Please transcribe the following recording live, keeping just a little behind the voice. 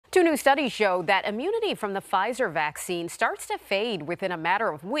Two new studies show that immunity from the Pfizer vaccine starts to fade within a matter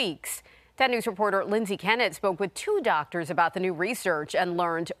of weeks. 10 News reporter Lindsay Kennett spoke with two doctors about the new research and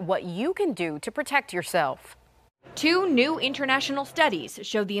learned what you can do to protect yourself. Two new international studies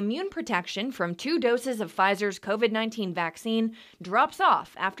show the immune protection from 2 doses of Pfizer's COVID-19 vaccine drops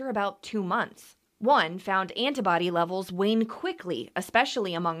off after about 2 months. One found antibody levels wane quickly,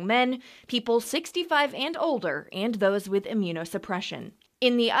 especially among men, people 65 and older, and those with immunosuppression.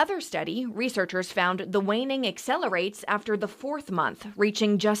 In the other study, researchers found the waning accelerates after the 4th month,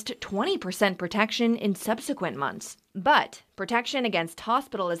 reaching just 20% protection in subsequent months. But protection against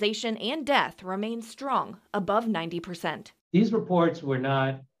hospitalization and death remains strong, above 90%. These reports were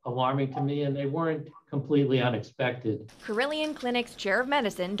not alarming to me, and they weren't completely unexpected. Carilion Clinic's chair of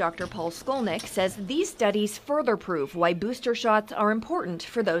medicine, Dr. Paul Skolnick, says these studies further prove why booster shots are important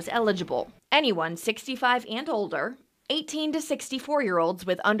for those eligible. Anyone 65 and older, 18 to 64-year-olds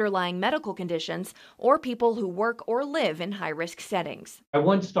with underlying medical conditions, or people who work or live in high-risk settings. I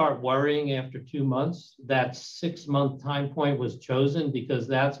wouldn't start worrying after 2 months. That 6-month time point was chosen because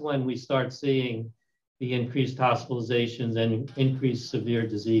that's when we start seeing the increased hospitalizations and increased severe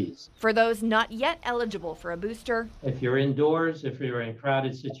disease. For those not yet eligible for a booster, if you're indoors, if you're in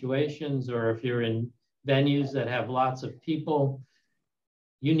crowded situations, or if you're in venues that have lots of people,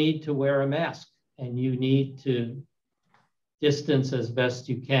 you need to wear a mask and you need to distance as best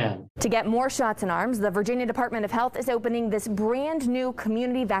you can. To get more shots in arms, the Virginia Department of Health is opening this brand new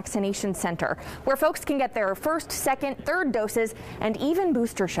community vaccination center where folks can get their first, second, third doses and even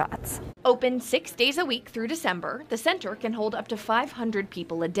booster shots. Open 6 days a week through December, the center can hold up to 500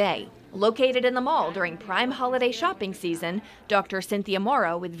 people a day. Located in the mall during prime holiday shopping season, Dr. Cynthia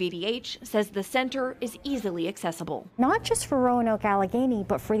Morrow with VDH says the center is easily accessible. Not just for Roanoke, Allegheny,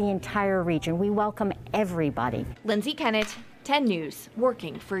 but for the entire region. We welcome everybody. Lindsay Kennett, 10 News,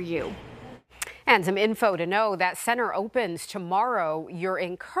 working for you. And some info to know: that center opens tomorrow. You're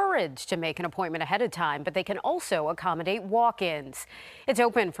encouraged to make an appointment ahead of time, but they can also accommodate walk-ins. It's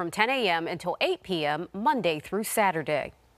open from 10 a.m. until 8 p.m. Monday through Saturday.